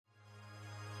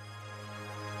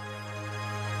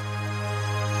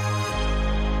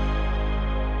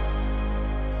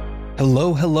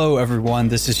Hello, everyone.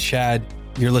 This is Chad.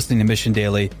 You're listening to Mission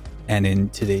Daily. And in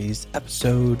today's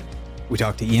episode, we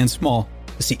talk to Ian Small,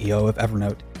 the CEO of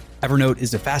Evernote. Evernote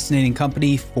is a fascinating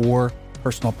company for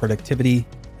personal productivity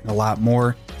and a lot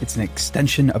more. It's an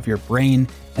extension of your brain.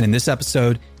 And in this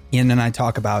episode, Ian and I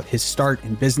talk about his start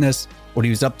in business, what he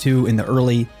was up to in the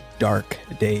early dark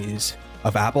days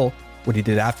of Apple, what he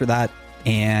did after that,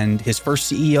 and his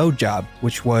first CEO job,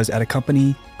 which was at a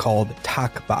company called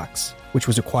TalkBox, which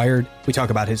was acquired. We talk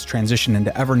about his transition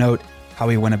into Evernote, how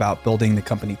he went about building the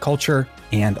company culture,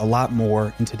 and a lot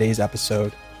more in today's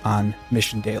episode on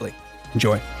Mission Daily.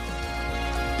 Enjoy.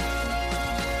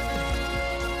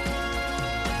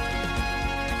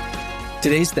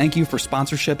 Today's thank you for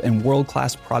sponsorship and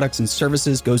world-class products and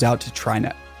services goes out to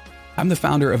TriNet. I'm the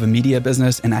founder of a media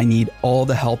business, and I need all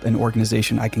the help and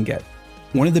organization I can get.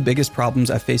 One of the biggest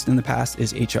problems I've faced in the past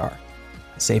is HR.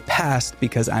 I say past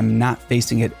because I'm not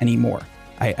facing it anymore.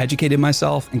 I educated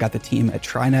myself and got the team at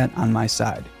TriNet on my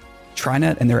side.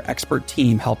 TriNet and their expert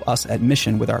team help us at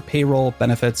Mission with our payroll,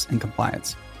 benefits, and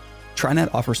compliance.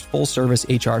 TriNet offers full-service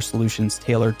HR solutions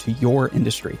tailored to your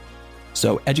industry.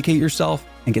 So educate yourself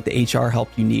and get the HR help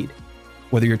you need.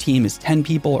 Whether your team is 10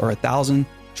 people or 1,000,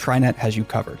 TriNet has you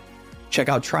covered. Check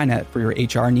out TriNet for your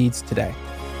HR needs today.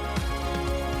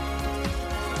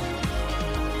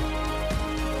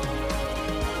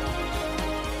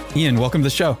 Ian, welcome to the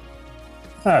show.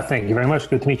 Thank you very much.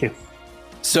 Good to meet you.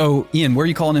 So, Ian, where are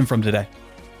you calling in from today?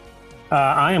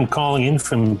 I am calling in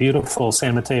from beautiful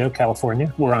San Mateo,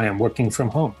 California, where I am working from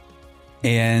home.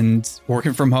 And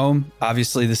working from home,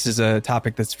 obviously, this is a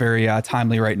topic that's very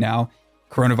timely right now.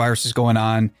 Coronavirus is going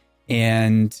on,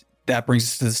 and that brings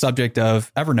us to the subject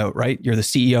of Evernote, right? You're the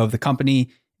CEO of the company,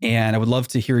 and I would love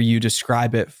to hear you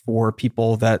describe it for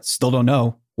people that still don't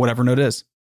know what Evernote is.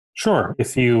 Sure.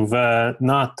 If you've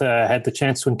not had the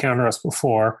chance to encounter us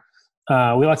before,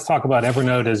 we like to talk about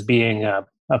Evernote as being a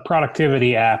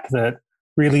productivity app that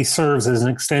really serves as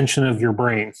an extension of your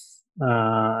brain.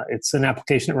 It's an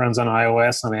application that runs on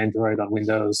iOS, on Android, on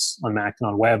Windows, on Mac, and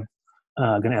on web.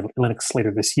 Going to have Linux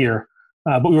later this year.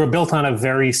 But we were built on a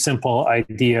very simple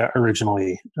idea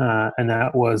originally, and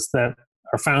that was that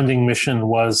our founding mission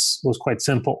was quite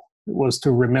simple. It was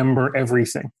to remember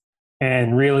everything.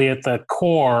 And really at the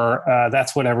core,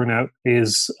 that's what Evernote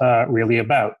is really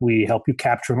about. We help you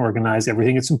capture and organize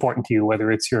everything that's important to you,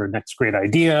 whether it's your next great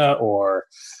idea or,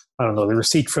 I don't know, the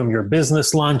receipt from your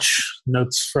business lunch,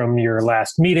 notes from your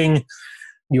last meeting,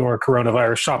 your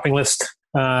coronavirus shopping list.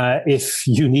 If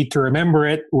you need to remember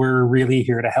it, we're really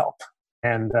here to help.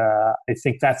 And I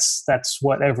think that's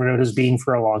what Evernote has been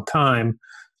for a long time.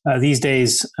 These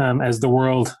days, as the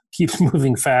world keeps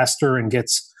moving faster and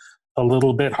gets a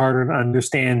little bit harder to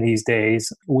understand these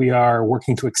days, we are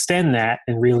working to extend that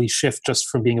and really shift just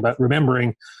from being about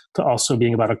remembering to also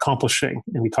being about accomplishing.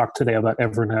 And we talked today about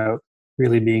Evernote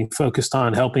really being focused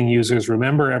on helping users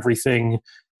remember everything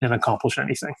and accomplish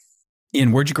anything.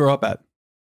 Ian, where'd you grow up at?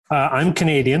 I'm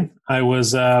Canadian. I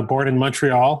was born in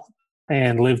Montreal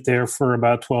and lived there for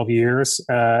about 12 years.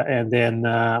 And then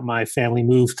my family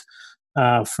moved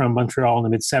from Montreal in the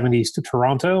mid-'70s to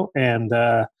Toronto, and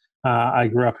I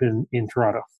grew up in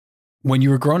Toronto. When you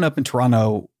were growing up in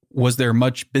Toronto, was there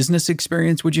much business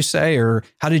experience, would you say? Or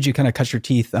how did you kind of cut your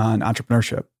teeth on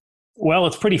entrepreneurship? Well,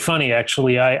 it's pretty funny,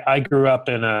 actually. I grew up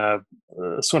in a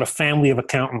sort of family of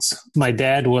accountants. My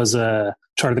dad was a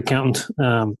chartered accountant.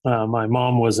 My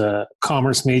mom was a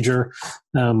commerce major.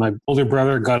 My older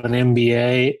brother got an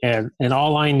MBA. And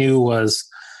all I knew was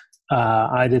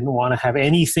I didn't want to have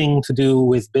anything to do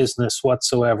with business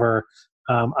whatsoever.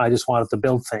 I just wanted to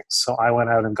build things. So I went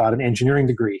out and got an engineering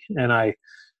degree. And I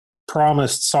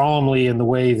promised solemnly in the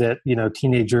way that,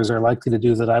 teenagers are likely to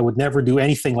do, that I would never do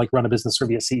anything like run a business or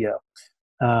be a CEO.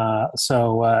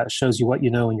 So it shows you what you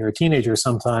know when you're a teenager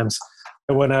sometimes.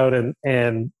 I went out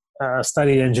and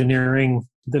studied engineering,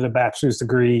 did a bachelor's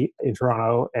degree in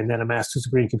Toronto, and then a master's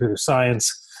degree in computer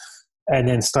science, and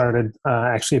then started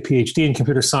actually a PhD in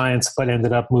computer science, but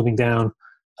ended up moving down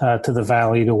to the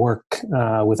Valley to work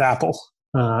with Apple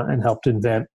and helped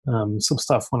invent some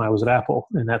stuff when I was at Apple.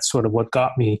 And that's sort of what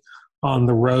got me on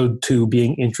the road to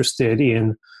being interested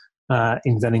in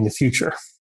inventing the future.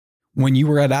 When you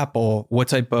were at Apple, what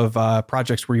type of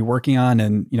projects were you working on?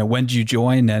 And when did you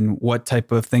join? And what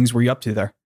type of things were you up to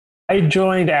there? I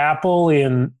joined Apple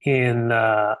in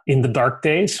the dark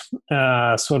days,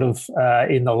 sort of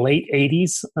in the late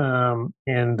 80s,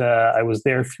 and I was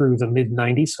there through the mid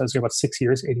 90s. So I was there about 6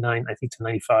 years, 89, I think, to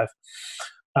 95.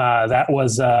 That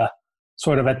was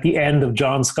sort of at the end of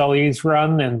John Scully's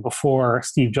run and before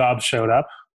Steve Jobs showed up.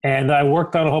 And I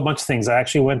worked on a whole bunch of things. I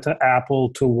actually went to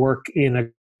Apple to work in a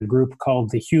group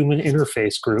called the Human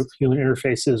Interface Group. Human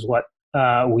Interface is what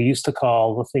we used to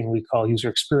call the thing we call user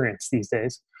experience these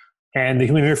days. And the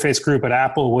Human Interface Group at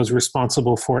Apple was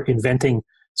responsible for inventing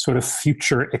sort of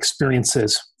future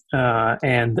experiences,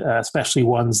 and especially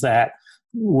ones that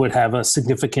would have a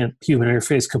significant human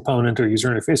interface component or user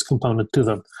interface component to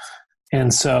them.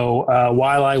 And so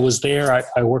while I was there,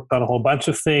 I worked on a whole bunch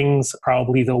of things.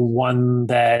 Probably the one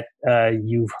that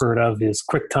you've heard of is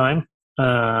QuickTime.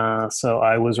 So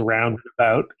I was around and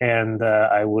about, and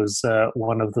I was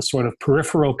one of the sort of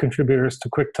peripheral contributors to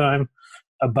QuickTime.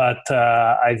 But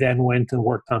I then went and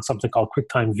worked on something called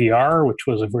QuickTime VR, which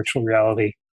was a virtual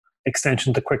reality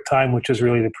extension to QuickTime, which is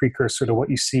really the precursor to what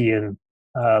you see in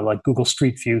like Google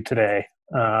Street View today,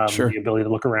 Sure. the ability to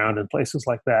look around in places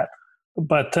like that.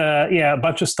 But yeah, a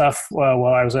bunch of stuff while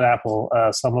I was at Apple,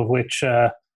 some of which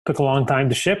took a long time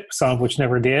to ship, some of which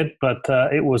never did, but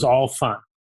it was all fun.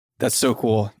 That's so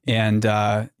cool. And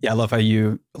yeah, I love how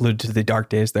you alluded to the dark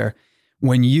days there.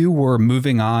 When you were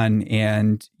moving on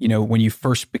and, when you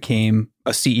first became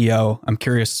a CEO, I'm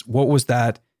curious, what was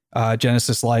that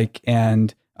genesis like?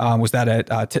 And was that at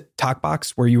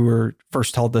TalkBox where you were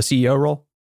first held the CEO role?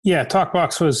 Yeah,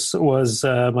 TalkBox was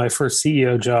my first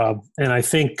CEO job. And I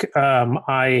think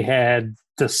I had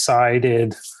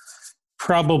decided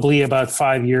probably about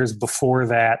 5 years before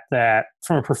that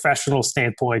from a professional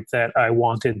standpoint, that I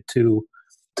wanted to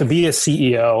be a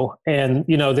CEO. And,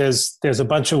 there's a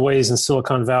bunch of ways in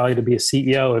Silicon Valley to be a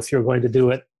CEO. If you're going to do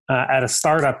it at a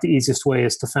startup, the easiest way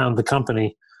is to found the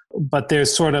company. But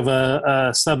there's sort of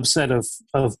a subset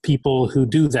of people who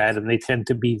do that, and they tend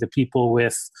to be the people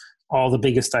with all the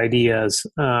biggest ideas.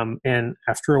 And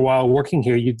after a while working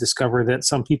here, you discover that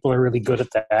some people are really good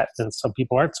at that, and some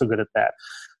people aren't so good at that.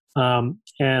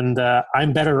 And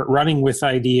I'm better at running with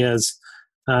ideas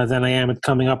than I am at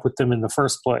coming up with them in the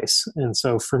first place. And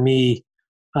so for me,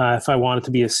 if I wanted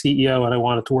to be a CEO and I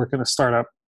wanted to work in a startup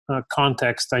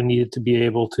context, I needed to be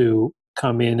able to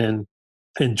come in and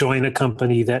join a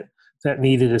company that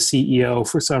needed a CEO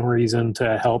for some reason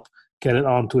to help get it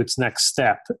on to its next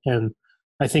step. And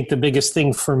I think the biggest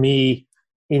thing for me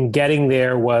in getting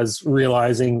there was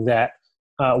realizing that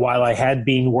while I had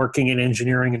been working in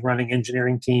engineering and running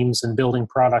engineering teams and building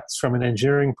products from an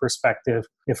engineering perspective,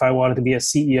 if I wanted to be a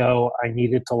CEO, I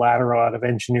needed to ladder out of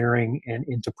engineering and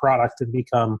into product and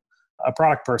become a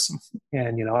product person.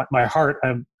 And, at my heart,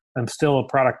 I'm still a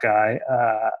product guy.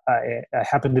 I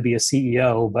happen to be a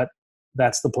CEO, but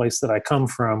that's the place that I come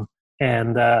from.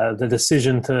 And the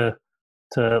decision to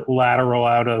lateral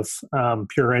out of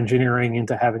pure engineering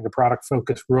into having a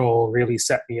product-focused role really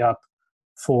set me up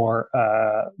for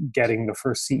getting the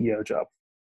first CEO job.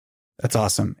 That's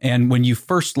awesome. And when you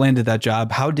first landed that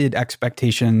job, how did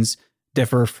expectations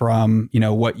differ from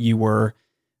what you were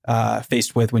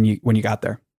faced with when you got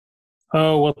there?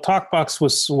 Oh, well, TalkBox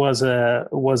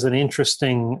was an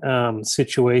interesting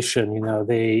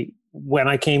situation. When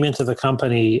I came into the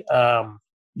company,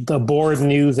 the board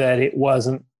knew that it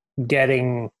wasn't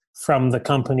getting from the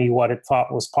company what it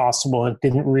thought was possible. It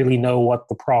didn't really know what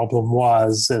the problem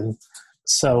was. And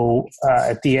so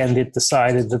at the end, it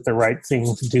decided that the right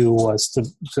thing to do was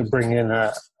to bring in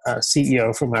a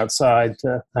CEO from outside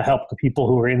to help the people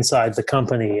who were inside the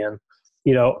company. And,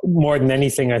 more than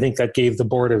anything, I think that gave the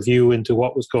board a view into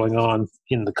what was going on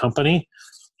in the company.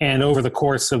 And over the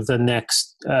course of the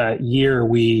next year,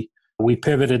 we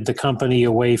pivoted the company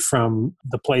away from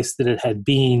the place that it had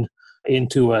been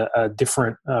into a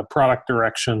different product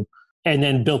direction, and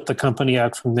then built the company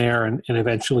out from there and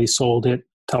eventually sold it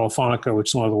to Telefonica, which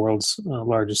is one of the world's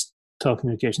largest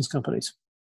telecommunications companies.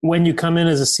 When you come in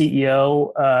as a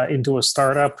CEO into a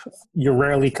startup, you're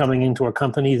rarely coming into a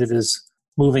company that is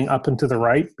moving up and to the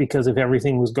right, because if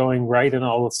everything was going right and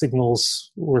all the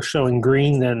signals were showing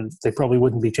green, then they probably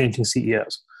wouldn't be changing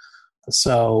CEOs.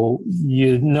 So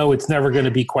it's never going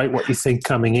to be quite what you think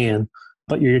coming in,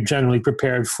 but you're generally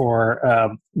prepared for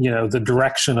the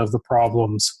direction of the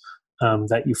problems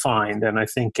that you find. And I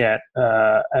think at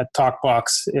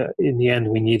TalkBox, in the end,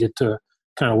 we needed to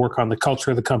kind of work on the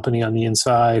culture of the company on the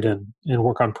inside and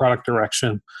work on product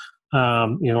direction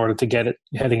in order to get it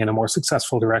heading in a more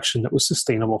successful direction that was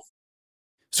sustainable.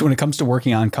 So when it comes to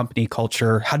working on company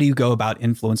culture, how do you go about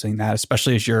influencing that,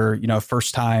 especially as you're,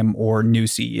 first time or new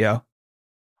CEO?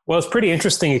 Well, it's a pretty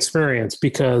interesting experience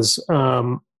because,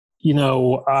 I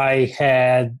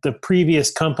had the previous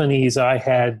companies I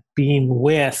had been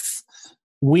with,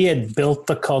 we had built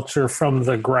the culture from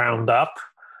the ground up.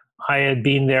 I had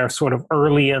been there sort of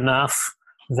early enough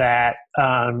that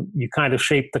you kind of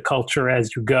shape the culture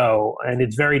as you go. And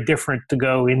it's very different to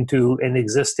go into an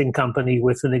existing company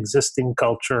with an existing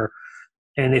culture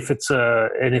And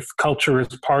if culture is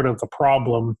part of the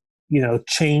problem,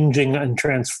 changing and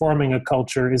transforming a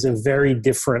culture is a very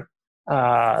different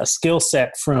skill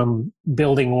set from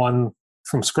building one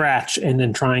from scratch and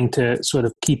then trying to sort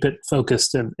of keep it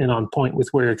focused and on point with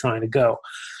where you're trying to go.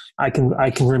 I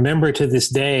can remember to this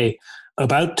day,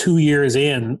 about 2 years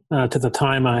in to the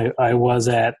time I was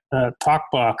at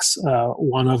TalkBox,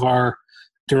 one of our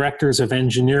directors of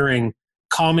engineering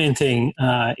commenting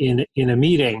in a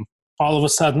meeting, all of a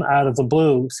sudden out of the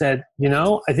blue said,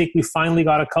 I think we finally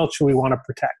got a culture we want to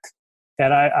protect.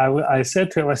 And I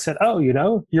said to him, oh,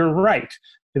 you're right.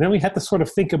 And then we had to sort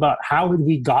of think about how had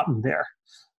we gotten there.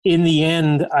 In the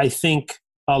end, I think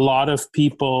a lot of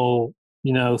people,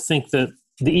 think that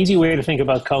the easy way to think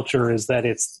about culture is that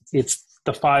it's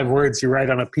the 5 words you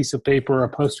write on a piece of paper or a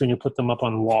poster and you put them up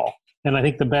on the wall. And I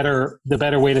think the better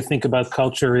way to think about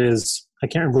culture is, I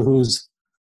can't remember whose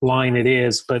line it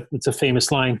is, but it's a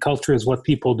famous line: culture is what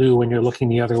people do when you're looking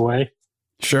the other way.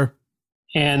 Sure.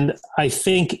 And I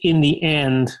think in the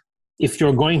end, if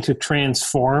you're going to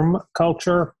transform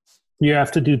culture, you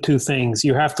have to do 2 things.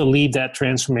 You have to lead that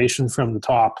transformation from the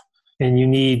top, and you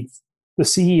need the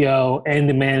CEO and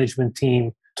the management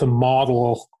team to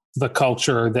model the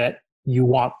culture that you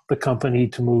want the company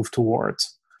to move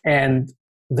towards. And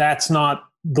that's not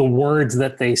the words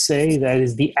that they say, that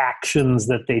is the actions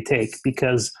that they take,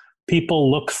 because people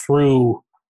look through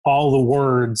all the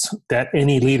words that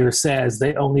any leader says.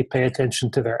 They only pay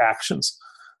attention to their actions.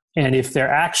 And if their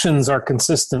actions are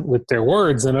consistent with their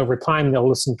words, then over time they'll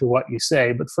listen to what you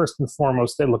say. But first and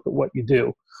foremost, they look at what you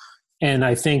do. And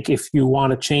I think if you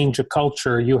want to change a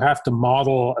culture, you have to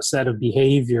model a set of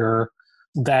behavior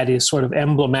that is sort of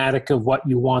emblematic of what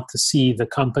you want to see the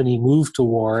company move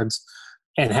towards,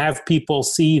 and have people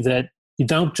see that you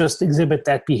don't just exhibit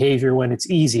that behavior when it's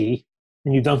easy,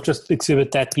 and you don't just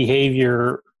exhibit that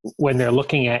behavior when they're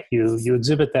looking at you. You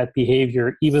exhibit that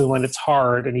behavior even when it's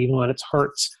hard and even when it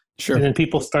hurts. Sure. And then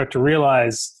people start to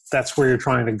realize that's where you're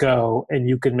trying to go, and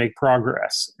you can make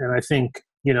progress. And I think,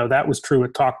 that was true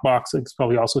at TalkBox. It's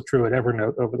probably also true at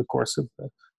Evernote over the course of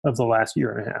the last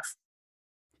year and a half.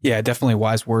 Yeah, definitely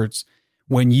wise words.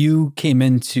 When you came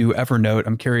into Evernote,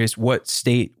 I'm curious, what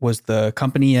state was the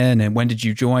company in, and when did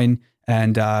you join,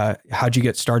 and how'd you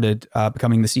get started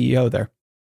becoming the CEO there?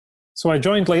 So I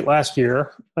joined late last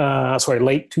year,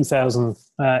 late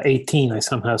 2018. I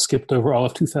somehow skipped over all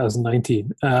of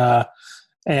 2019.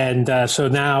 So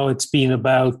now it's been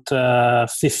about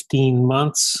 15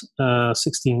 months,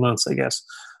 16 months, I guess.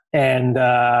 And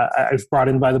I was brought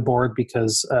in by the board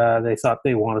because they thought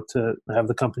they wanted to have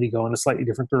the company go in a slightly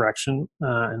different direction.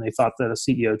 And they thought that a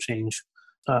CEO change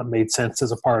made sense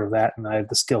as a part of that. And I had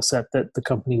the skill set that the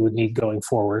company would need going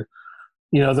forward.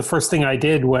 The first thing I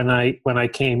did when I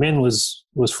came in was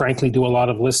frankly do a lot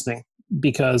of listening,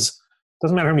 because it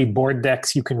doesn't matter how many board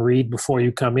decks you can read before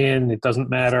you come in. It doesn't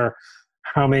matter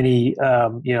how many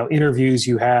interviews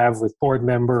you have with board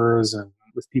members and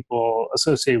with people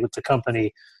associated with the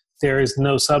company. There is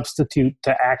no substitute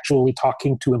to actually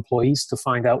talking to employees to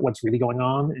find out what's really going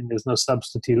on, and there's no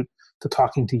substitute to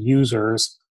talking to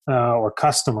users or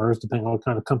customers, depending on what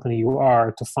kind of company you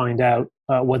are, to find out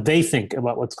what they think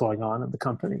about what's going on in the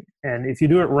company. And if you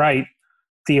do it right,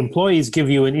 the employees give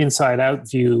you an inside-out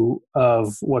view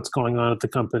of what's going on at the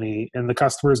company, and the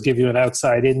customers give you an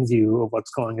outside-in view of what's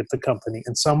going on at the company.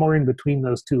 And somewhere in between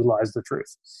those two lies the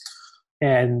truth.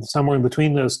 And somewhere in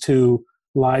between those two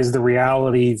lies the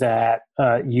reality that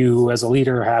you as a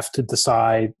leader have to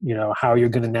decide, how you're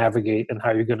going to navigate and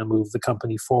how you're going to move the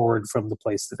company forward from the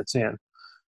place that it's in.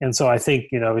 And so I think,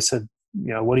 I said,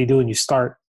 what do you do when you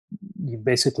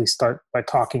basically start by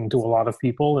talking to a lot of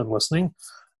people and listening.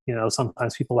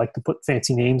 Sometimes people like to put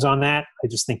fancy names on that. I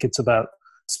just think it's about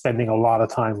spending a lot of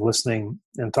time listening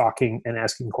and talking and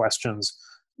asking questions,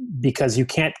 because you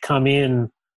can't come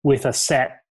in with a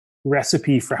set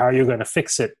recipe for how you're going to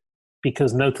fix it,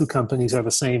 because no 2 companies are the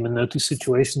same and no 2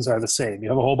 situations are the same. You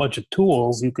have a whole bunch of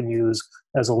tools you can use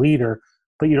as a leader,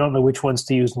 but you don't know which ones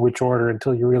to use in which order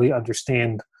until you really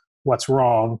understand what's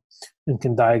wrong and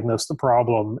can diagnose the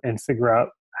problem and figure out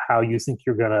how you think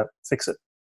you're going to fix it.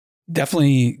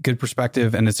 Definitely good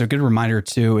perspective. And it's a good reminder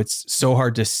too. It's so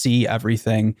hard to see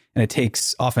everything, and it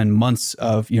takes often months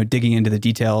of, digging into the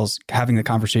details, having the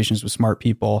conversations with smart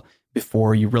people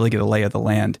before you really get a lay of the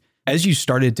land. As you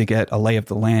started to get a lay of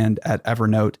the land at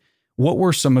Evernote, what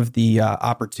were some of the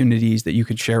opportunities that you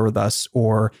could share with us,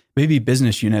 or maybe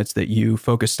business units that you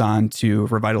focused on to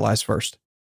revitalize first?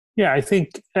 Yeah, I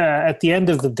think at the end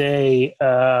of the day,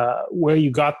 where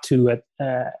you got to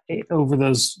over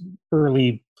those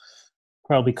early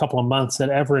probably a couple of months at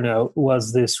Evernote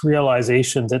was this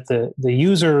realization that the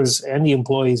users and the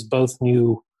employees both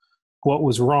knew what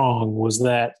was wrong was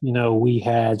that, we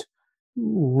had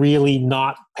really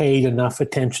not paid enough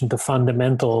attention to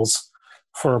fundamentals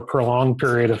for a prolonged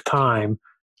period of time.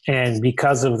 And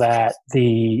because of that,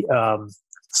 the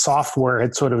software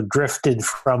had sort of drifted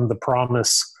from the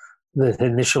promise that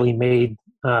initially made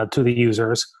to the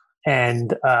users.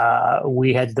 And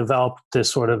we had developed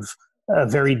this sort of a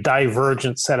very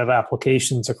divergent set of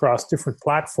applications across different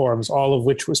platforms, all of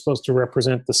which were supposed to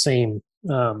represent the same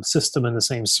system and the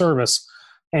same service.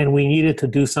 And we needed to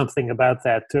do something about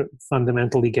that to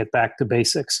fundamentally get back to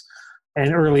basics.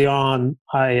 And early on,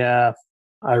 I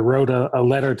wrote a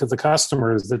letter to the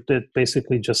customers that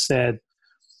basically just said,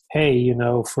 hey,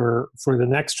 for the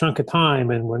next chunk of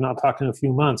time, and we're not talking a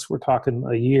few months, we're talking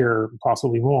a year,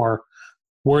 possibly more,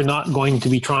 we're not going to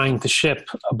be trying to ship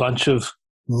a bunch of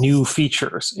new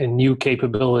features and new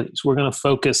capabilities. We're going to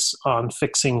focus on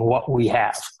fixing what we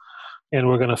have. And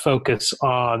we're going to focus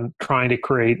on trying to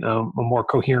create a more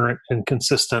coherent and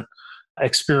consistent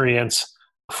experience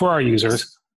for our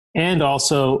users, and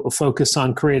also focus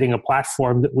on creating a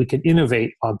platform that we can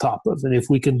innovate on top of. And if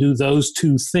we can do those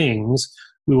two things,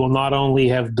 we will not only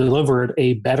have delivered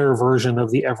a better version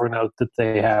of the Evernote that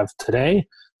they have today,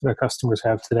 that our customers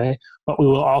have today, but we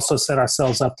will also set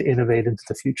ourselves up to innovate into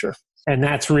the future. And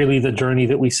that's really the journey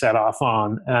that we set off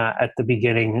on at the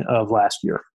beginning of last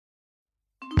year.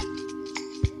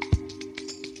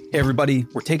 Hey everybody,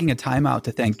 we're taking a time out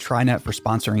to thank TriNet for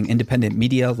sponsoring independent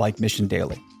media like Mission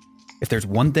Daily. If there's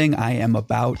one thing I am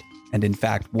about, and in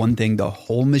fact, one thing the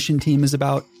whole Mission team is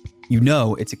about,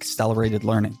 it's accelerated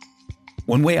learning.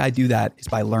 One way I do that is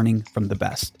by learning from the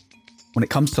best. When it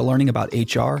comes to learning about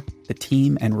HR, the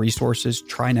team and resources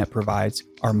TriNet provides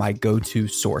are my go-to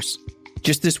source.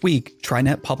 Just this week,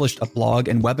 TriNet published a blog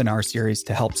and webinar series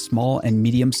to help small and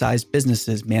medium-sized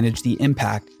businesses manage the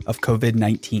impact of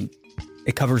COVID-19.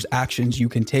 It covers actions you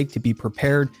can take to be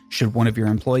prepared should one of your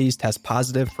employees test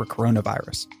positive for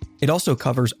coronavirus. It also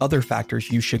covers other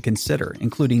factors you should consider,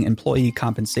 including employee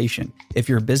compensation, if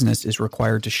your business is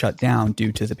required to shut down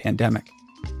due to the pandemic.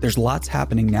 There's lots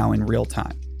happening now in real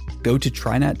time. Go to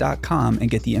TriNet.com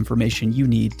and get the information you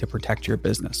need to protect your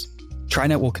business.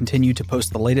 TriNet will continue to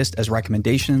post the latest as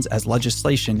recommendations as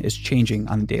legislation is changing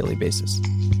on a daily basis.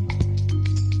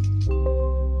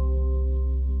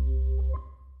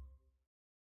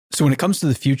 So when it comes to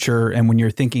the future and when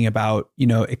you're thinking about,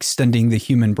 extending the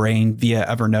human brain via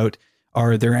Evernote,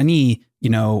 are there any,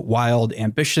 wild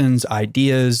ambitions,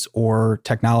 ideas, or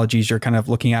technologies you're kind of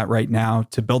looking at right now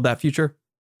to build that future?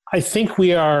 I think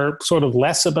we are sort of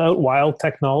less about wild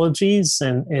technologies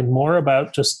and more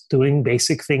about just doing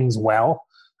basic things well.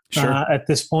 Sure. At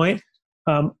this point.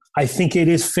 I think it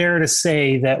is fair to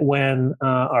say that when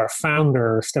our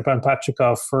founder, Stepan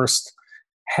Pachikov, first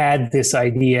had this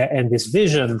idea and this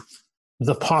vision,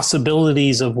 the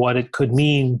possibilities of what it could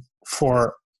mean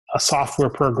for a software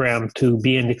program to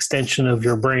be an extension of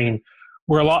your brain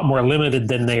were a lot more limited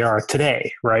than they are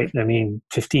today, right? I mean,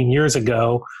 15 years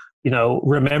ago,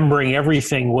 remembering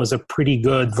everything was a pretty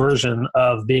good version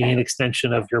of being an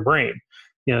extension of your brain.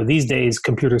 These days,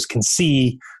 computers can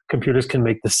see, computers can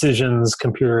make decisions,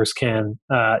 computers can,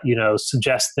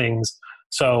 suggest things.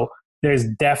 So there's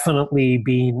definitely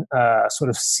been a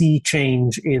sort of sea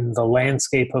change in the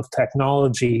landscape of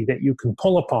technology that you can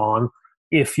pull upon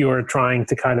if you're trying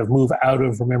to kind of move out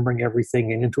of remembering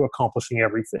everything and into accomplishing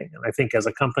everything. And I think as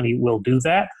a company, we'll do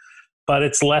that. But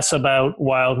it's less about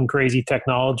wild and crazy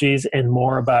technologies and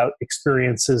more about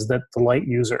experiences that delight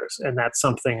users. And that's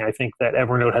something I think that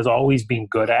Evernote has always been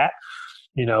good at.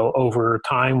 Over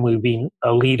time, we've been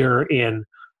a leader in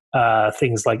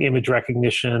things like image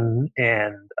recognition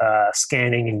and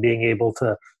scanning and being able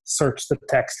to search the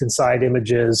text inside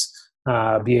images,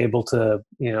 be able to,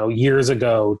 years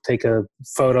ago, take a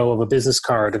photo of a business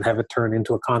card and have it turn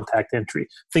into a contact entry.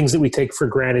 Things that we take for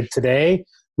granted today,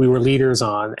 we were leaders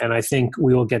on. And I think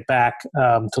we will get back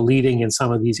to leading in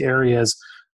some of these areas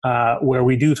where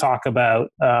we do talk about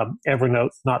Evernote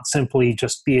not simply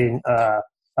just being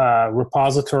a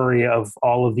repository of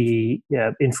all of the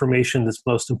information that's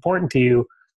most important to you,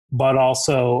 but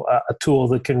also a tool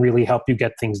that can really help you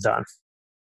get things done.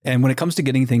 And when it comes to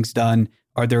getting things done,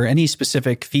 are there any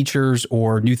specific features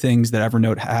or new things that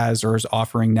Evernote has or is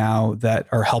offering now that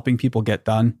are helping people get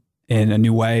done in a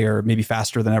new way or maybe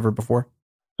faster than ever before?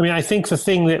 I mean, I think the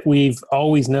thing that we've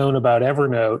always known about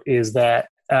Evernote is that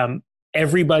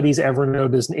everybody's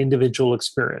Evernote is an individual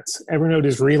experience. Evernote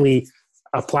is really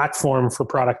a platform for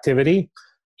productivity.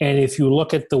 And if you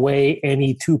look at the way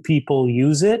any two people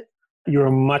use it,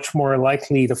 you're much more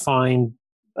likely to find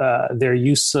their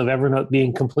use of Evernote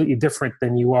being completely different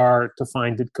than you are to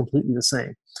find it completely the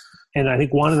same. And I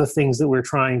think one of the things that we're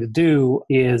trying to do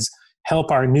is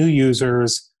help our new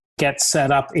users get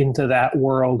set up into that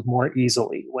world more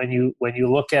easily. When you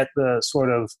look at the sort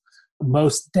of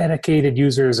most dedicated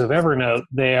users of Evernote,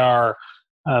 they are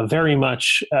very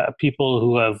much people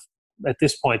who have, at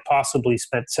this point, possibly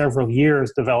spent several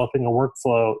years developing a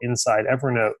workflow inside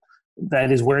Evernote.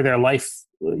 That is where their life,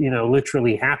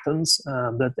 literally happens.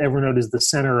 That Evernote is the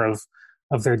center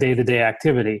of their day-to-day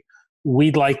activity.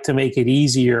 We'd like to make it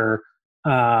easier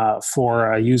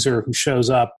for a user who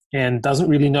shows up and doesn't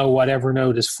really know what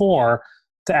Evernote is for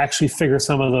to actually figure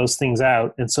some of those things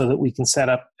out, and so that we can set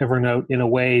up Evernote in a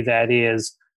way that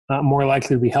is more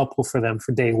likely to be helpful for them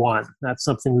for day one. That's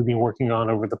something we've been working on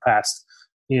over the past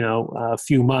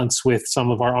few months with some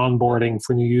of our onboarding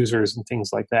for new users and things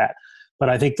like that. But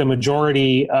I think the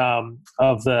majority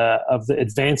of the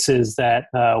advances that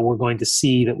we're going to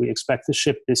see that we expect to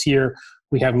ship this year,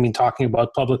 we haven't been talking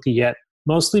about publicly yet,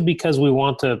 mostly because we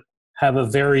want to have a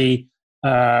very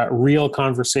real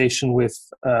conversation with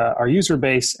our user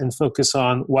base and focus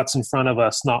on what's in front of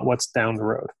us, not what's down the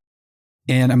road.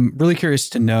 And I'm really curious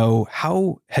to know,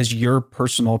 how has your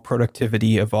personal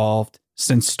productivity evolved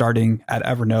since starting at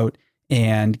Evernote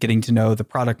and getting to know the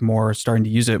product more, starting to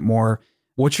use it more?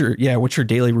 What's your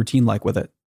daily routine like with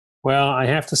it? Well, I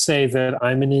have to say that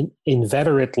I'm an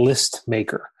inveterate list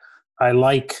maker. I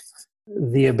like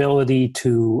the ability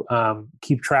to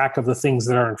keep track of the things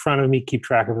that are in front of me, keep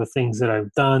track of the things that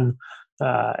I've done,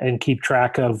 and keep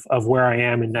track of where I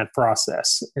am in that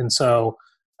process. And so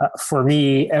for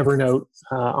me, Evernote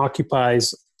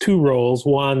occupies two roles.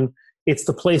 One, it's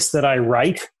the place that I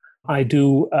write. I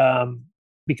do,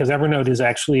 because Evernote is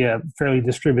actually a fairly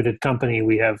distributed company.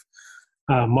 We have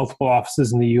multiple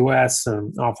offices in the US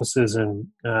and offices in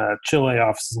Chile,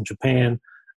 offices in Japan.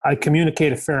 I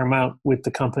communicate a fair amount with the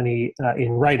company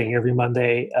in writing. Every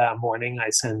Monday morning, I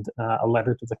send a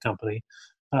letter to the company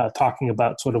talking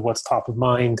about sort of what's top of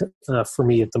mind for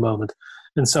me at the moment.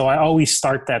 And so I always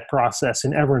start that process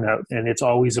in Evernote, and it's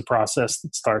always a process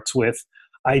that starts with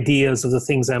ideas of the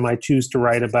things I might choose to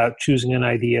write about, choosing an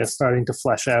idea, starting to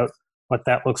flesh out what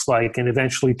that looks like, and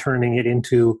eventually turning it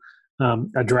into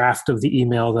a draft of the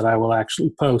email that I will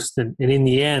actually post. And in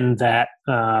the end, that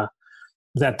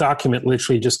document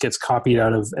literally just gets copied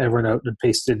out of Evernote and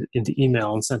pasted into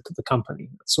email and sent to the company.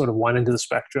 That's sort of one end of the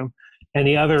spectrum. And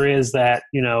the other is that,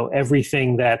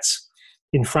 everything that's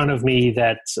in front of me,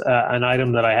 that's an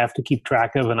item that I have to keep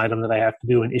track of, an item that I have to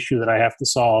do, an issue that I have to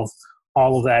solve,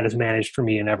 all of that is managed for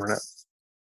me in Evernote.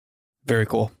 Very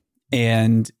cool.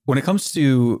 And when it comes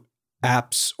to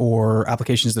apps or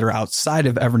applications that are outside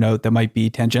of Evernote that might be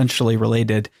tangentially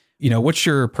related, what's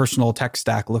your personal tech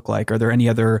stack look like? Are there any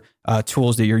other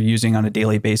tools that you're using on a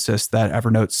daily basis that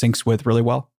Evernote syncs with really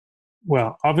well?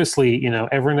 Well, obviously,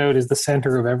 Evernote is the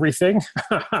center of everything,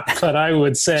 but I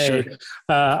would say Sure.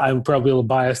 I'm probably a little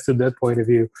biased in that point of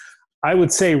view. I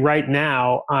would say right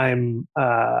now I'm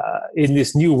in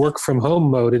this new work from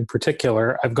home mode in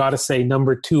particular. I've got to say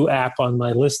number 2 app on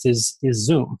my list is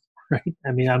Zoom, right?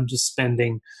 I mean, I'm just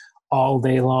spending all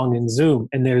day long in Zoom,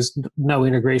 and there's no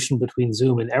integration between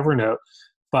Zoom and Evernote.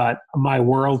 But my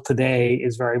world today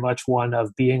is very much one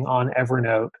of being on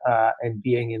Evernote and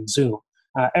being in Zoom.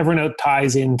 Evernote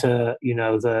ties into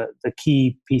the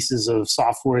key pieces of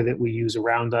software that we use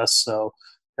around us. So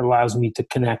it allows me to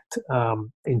connect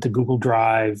into Google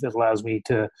Drive. It allows me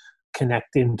to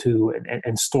connect into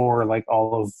and store like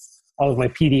all of my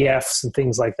PDFs and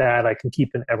things like that. I can keep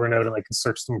in Evernote and I can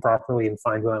search them properly and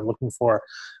find what I'm looking for.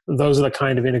 Those are the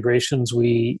kind of integrations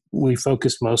we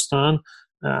focus most on.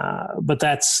 But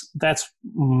that's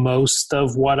most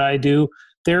of what I do.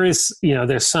 There's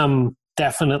some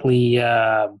definitely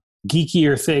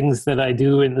geekier things that I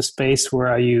do in the space where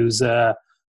I use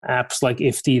apps like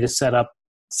Ifty to set up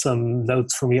some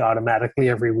notes for me automatically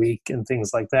every week and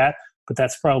things like that. But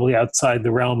that's probably outside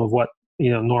the realm of what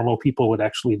normal people would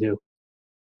actually do.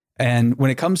 And when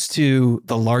it comes to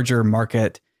the larger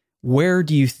market, where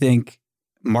do you think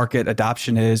market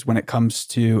adoption is when it comes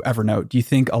to Evernote? Do you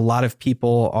think a lot of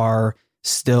people are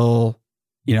still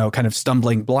kind of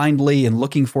stumbling blindly and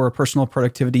looking for a personal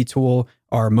productivity tool?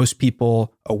 Are most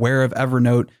people aware of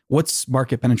Evernote? What's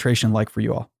market penetration like for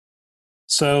you all?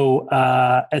 So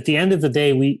at the end of the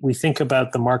day, we think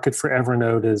about the market for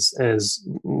Evernote as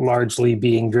largely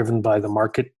being driven by the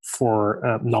market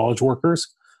for knowledge workers.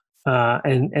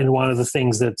 And one of the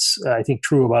things that's, I think,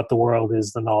 true about the world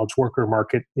is the knowledge worker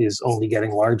market is only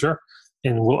getting larger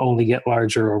and will only get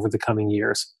larger over the coming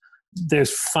years.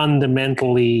 There's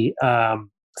fundamentally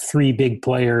three big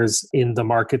players in the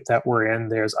market that we're in.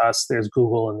 There's us, there's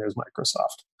Google, and there's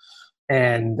Microsoft.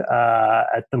 And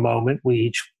at the moment, we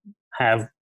each have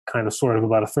kind of sort of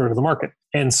about a third of the market.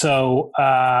 And so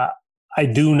I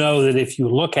do know that if you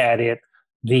look at it,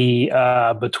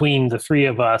 between the three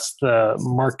of us, the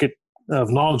market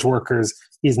of knowledge workers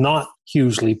is not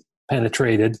hugely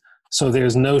penetrated. So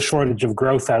there's no shortage of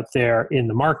growth out there in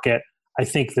the market. I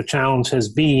think the challenge has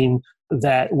been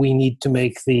that we need to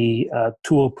make the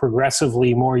tool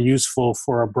progressively more useful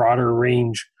for a broader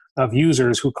range of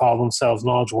users who call themselves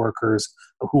knowledge workers,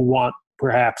 who want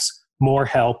perhaps more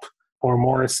help or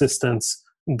more assistance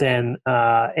than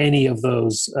any of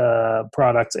those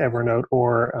products, Evernote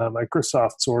or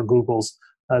Microsoft's or Google's,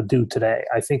 do today.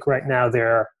 I think right now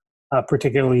they're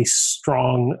particularly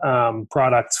strong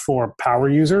products for power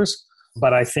users,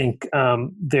 but I think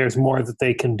there's more that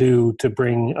they can do to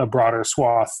bring a broader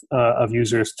swath of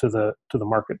users to the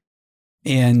market.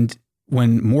 And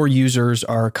when more users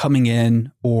are coming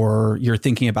in, or you're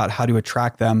thinking about how to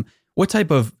attract them, what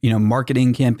type of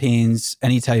marketing campaigns,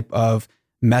 any type of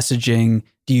messaging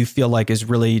do you feel like is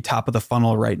really top of the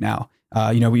funnel right now?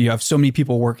 You have so many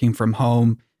people working from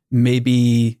home.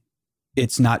 Maybe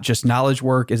it's not just knowledge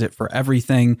work. Is it for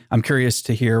everything? I'm curious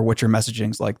to hear what your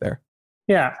messaging's like there.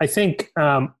 Yeah, I think,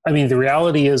 the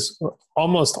reality is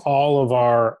almost all of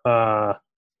our,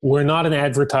 we're not an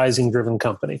advertising driven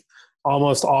company.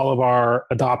 Almost all of our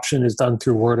adoption is done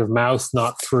through word of mouth,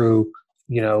 not through,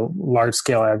 large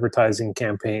scale advertising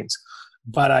campaigns.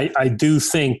 But I do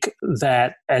think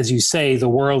that, as you say, the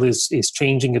world is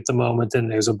changing at the moment,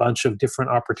 and there's a bunch of different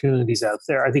opportunities out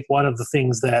there. I think one of the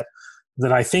things that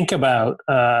I think about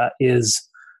is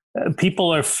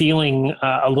people are feeling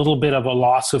a little bit of a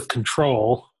loss of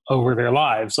control over their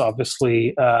lives,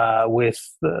 obviously, with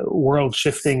the world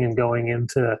shifting and going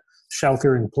into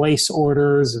shelter-in-place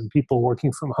orders, and people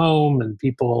working from home, and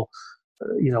people,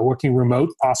 working remote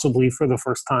possibly for the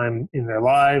first time in their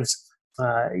lives,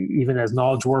 even as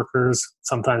knowledge workers.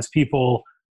 Sometimes people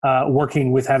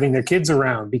working with having their kids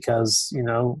around because,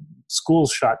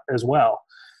 school's shut as well.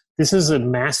 This is a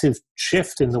massive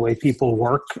shift in the way people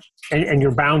work, and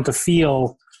you're bound to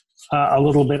feel a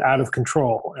little bit out of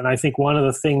control. And I think one of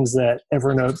the things that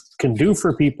Evernote can do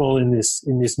for people in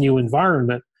this new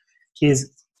environment is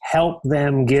help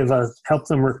them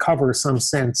recover some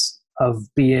sense of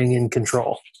being in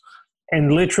control.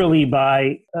 And literally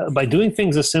by doing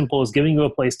things as simple as giving you a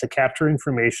place to capture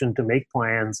information, to make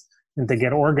plans, and to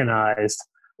get organized,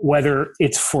 whether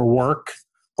it's for work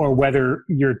or whether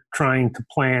you're trying to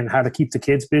plan how to keep the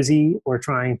kids busy, or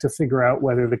trying to figure out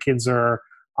whether the kids are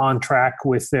on track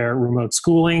with their remote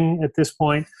schooling at this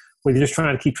point, whether you're just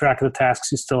trying to keep track of the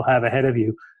tasks you still have ahead of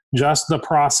you. Just the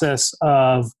process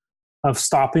of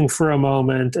stopping for a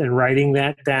moment and writing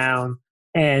that down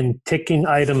and ticking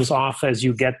items off as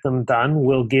you get them done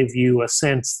will give you a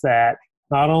sense that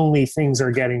not only things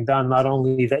are getting done, not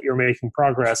only that you're making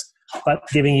progress, but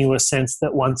giving you a sense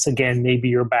that once again, maybe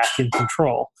you're back in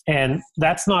control. And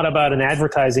that's not about an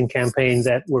advertising campaign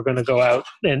that we're going to go out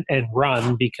and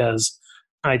run, because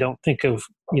I don't think of,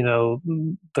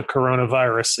 the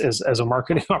coronavirus as a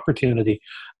marketing opportunity.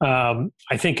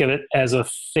 I think of it as a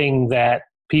thing that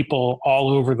people all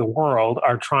over the world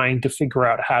are trying to figure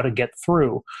out how to get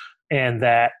through. And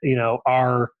that,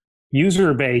 our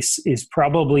user base is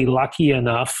probably lucky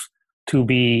enough to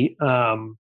be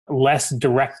less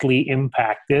directly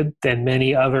impacted than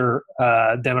many other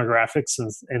demographics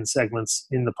and segments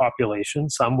in the population.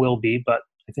 Some will be, but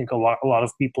I think a lot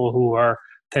of people who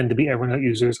tend to be Evernote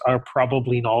users are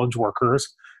probably knowledge workers,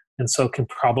 and so can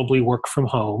probably work from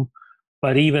home.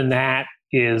 But even that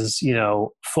is,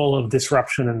 full of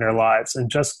disruption in their lives, and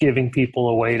just giving people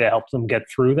a way to help them get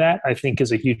through that, I think,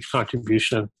 is a huge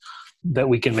contribution that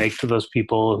we can make to those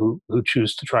people who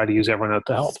choose to try to use Evernote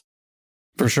to help.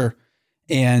 For sure.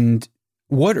 And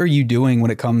what are you doing when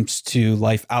it comes to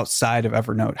life outside of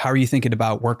Evernote? How are you thinking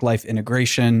about work-life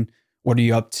integration? What are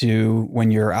you up to when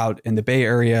you're out in the Bay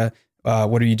Area?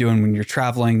 What are you doing when you're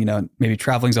traveling? Maybe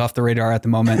traveling's off the radar at the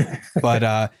moment,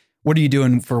 but what are you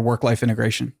doing for work-life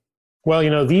integration?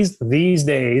 Well, these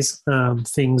days,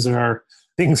 things are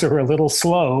a little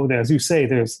slow. As you say,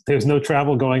 there's no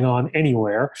travel going on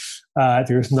anywhere.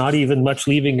 There's not even much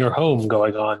leaving your home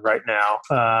going on right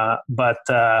now. But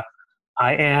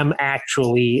I am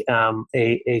actually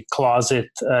a closet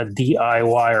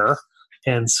DIYer.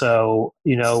 And so,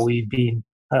 we've been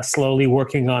slowly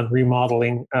working on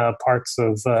remodeling parts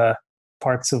of the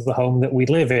home that we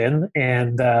live in.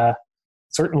 And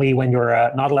certainly when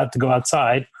you're not allowed to go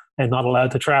outside and not allowed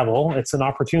to travel, it's an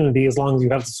opportunity, as long as you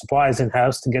have the supplies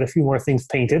in-house, to get a few more things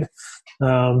painted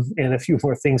and a few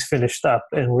more things finished up.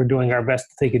 And we're doing our best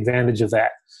to take advantage of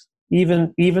that.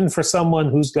 Even for someone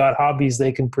who's got hobbies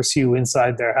they can pursue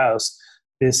inside their house,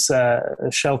 this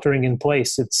sheltering in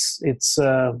place, it's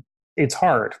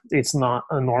hard. It's not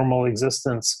a normal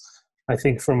existence, I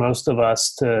think, for most of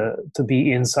us to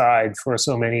be inside for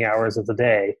so many hours of the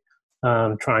day,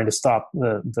 trying to stop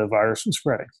the virus from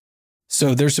spreading.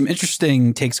 So there's some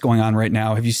interesting takes going on right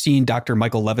now. Have you seen Dr.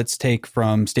 Michael Levitt's take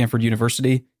from Stanford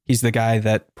University? He's the guy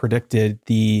that predicted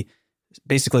the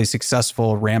basically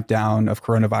successful ramp down of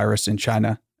coronavirus in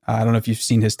China. I don't know if you've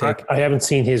seen his take. I haven't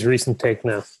seen his recent take,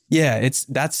 no. Yeah,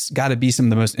 that's got to be some of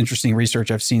the most interesting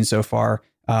research I've seen so far.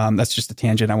 That's just a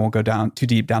tangent. I won't go down too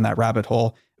deep down that rabbit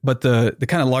hole. But the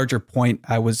kind of larger point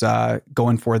I was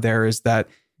going for there is that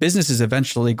business is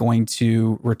eventually going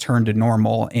to return to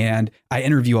normal. And I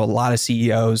interview a lot of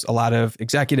CEOs, a lot of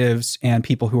executives, and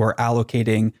people who are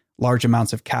allocating large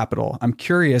amounts of capital. I'm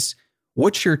curious,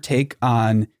 what's your take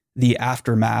on the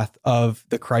aftermath of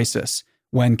the crisis?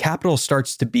 When capital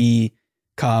starts to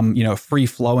become, free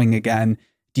flowing again,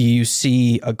 do you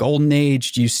see a golden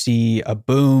age? Do you see a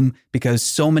boom? Because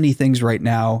so many things right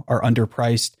now are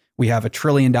underpriced. We have $1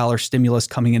 trillion stimulus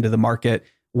coming into the market.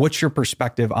 What's your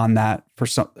perspective on that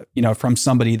from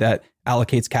somebody that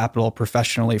allocates capital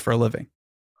professionally for a living?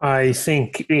 I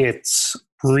think it's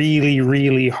really,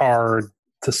 really hard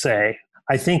to say.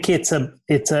 I think it's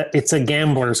a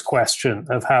gambler's question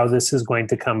of how this is going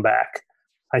to come back.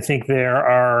 I think there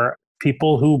are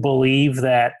people who believe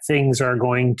that things are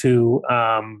going to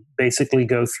basically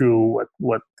go through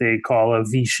what they call a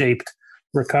V-shaped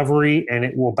recovery, and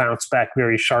it will bounce back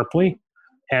very sharply.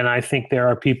 And I think there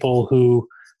are people who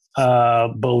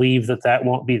believe that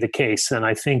won't be the case. And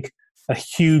I think a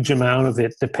huge amount of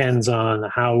it depends on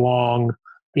how long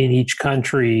in each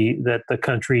country that the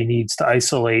country needs to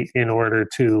isolate in order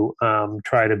to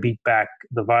try to beat back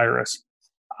the virus.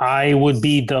 I would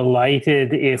be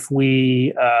delighted if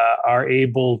we are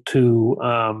able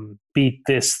to beat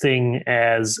this thing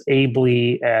as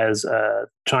ably as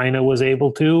China was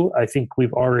able to. I think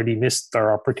we've already missed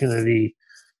our opportunity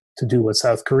to do what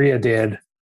South Korea did.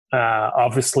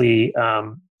 Obviously,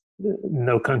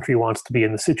 no country wants to be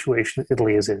in the situation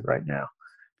Italy is in right now.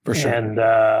 For sure. And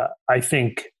I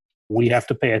think we have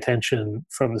to pay attention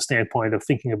from the standpoint of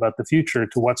thinking about the future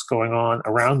to what's going on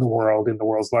around the world in the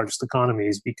world's largest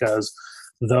economies, because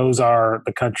those are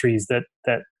the countries that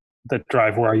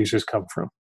drive where our users come from.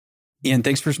 Ian,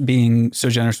 thanks for being so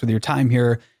generous with your time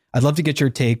here. I'd love to get your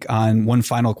take on one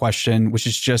final question, which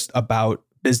is just about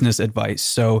business advice.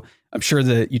 So I'm sure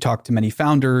that you talk to many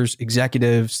founders,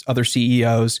 executives, other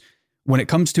CEOs. When it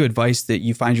comes to advice that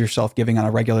you find yourself giving on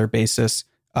a regular basis,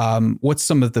 what's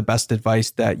some of the best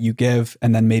advice that you give?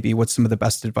 And then maybe what's some of the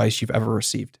best advice you've ever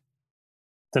received?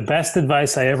 The best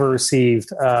advice I ever received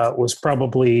was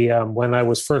probably when I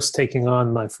was first taking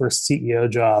on my first CEO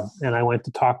job. And I went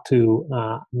to talk to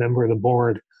a member of the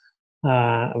board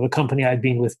of a company I'd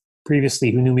been with previously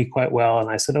who knew me quite well. And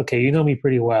I said, okay, you know me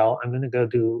pretty well. I'm going to go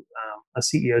do a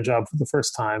CEO job for the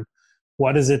first time.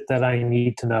 What is it that I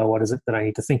need to know? What is it that I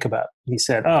need to think about? He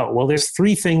said, oh, well, there's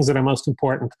 3 things that are most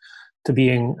important to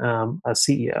being a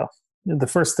CEO. The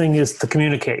first thing is to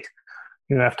communicate.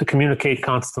 You have to communicate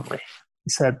constantly. He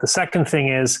said, the second thing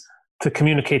is to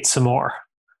communicate some more.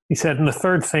 He said, and the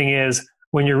third thing is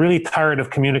when you're really tired of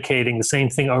communicating the same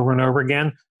thing over and over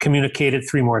again, communicate it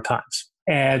 3 more times.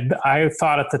 And I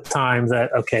thought at the time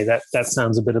that, okay, that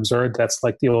sounds a bit absurd. That's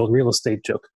like the old real estate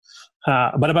joke.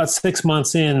 But about 6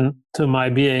 months in to my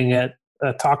being at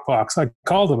TalkBox, I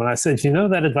called him and I said, you know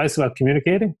that advice about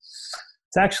communicating?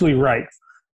 It's actually right.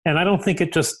 And I don't think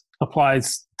it just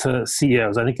applies to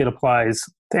CEOs. I think it applies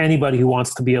to anybody who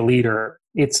wants to be a leader.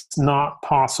 It's not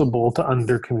possible to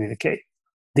under-communicate.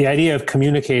 The idea of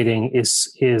communicating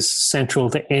is central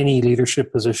to any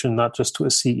leadership position, not just to a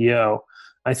CEO.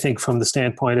 I think from the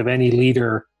standpoint of any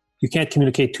leader, you can't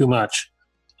communicate too much.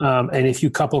 And if you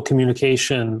couple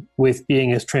communication with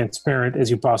being as transparent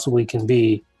as you possibly can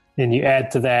be, and you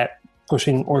add to that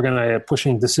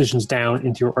pushing decisions down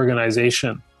into your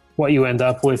organization, what you end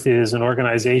up with is an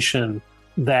organization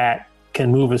that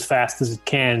can move as fast as it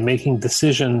can, making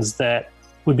decisions that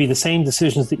would be the same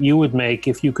decisions that you would make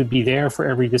if you could be there for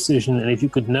every decision and if you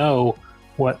could know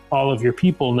what all of your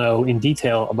people know in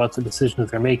detail about the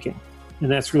decisions they're making.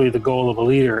 And that's really the goal of a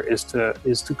leader, is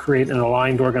to create an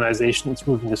aligned organization that's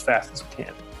moving as fast as it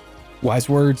can. Wise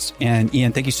words. And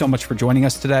Ian, thank you so much for joining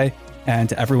us today. And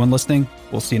to everyone listening,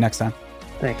 we'll see you next time.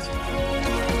 Thanks.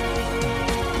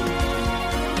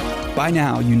 By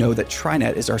now, you know that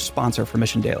TriNet is our sponsor for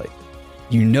Mission Daily.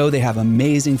 You know they have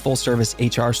amazing full-service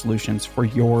HR solutions for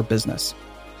your business.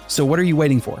 So what are you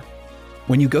waiting for?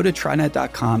 When you go to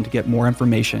TriNet.com to get more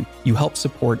information, you help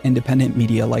support independent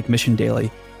media like Mission Daily,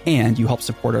 and you help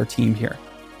support our team here.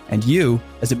 And you,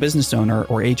 as a business owner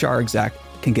or HR exec,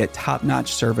 can get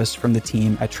top-notch service from the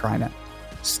team at TriNet.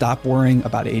 Stop worrying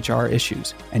about HR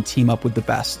issues and team up with the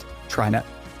best, TriNet.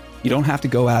 You don't have to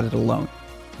go at it alone.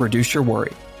 Reduce your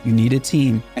worry. You need a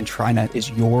team, and TriNet is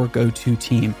your go-to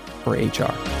team for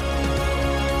HR.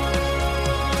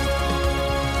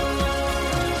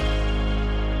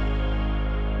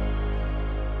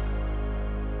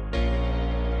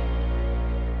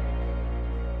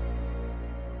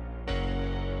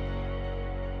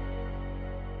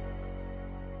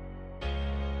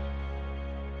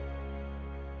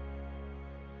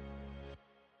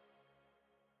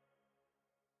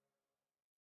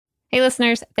 Hey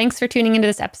listeners, thanks for tuning into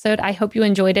this episode. I hope you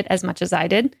enjoyed it as much as I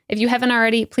did. If you haven't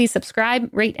already, please subscribe,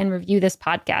 rate, and review this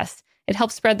podcast. It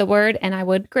helps spread the word, and I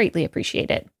would greatly appreciate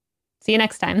it. See you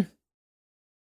next time.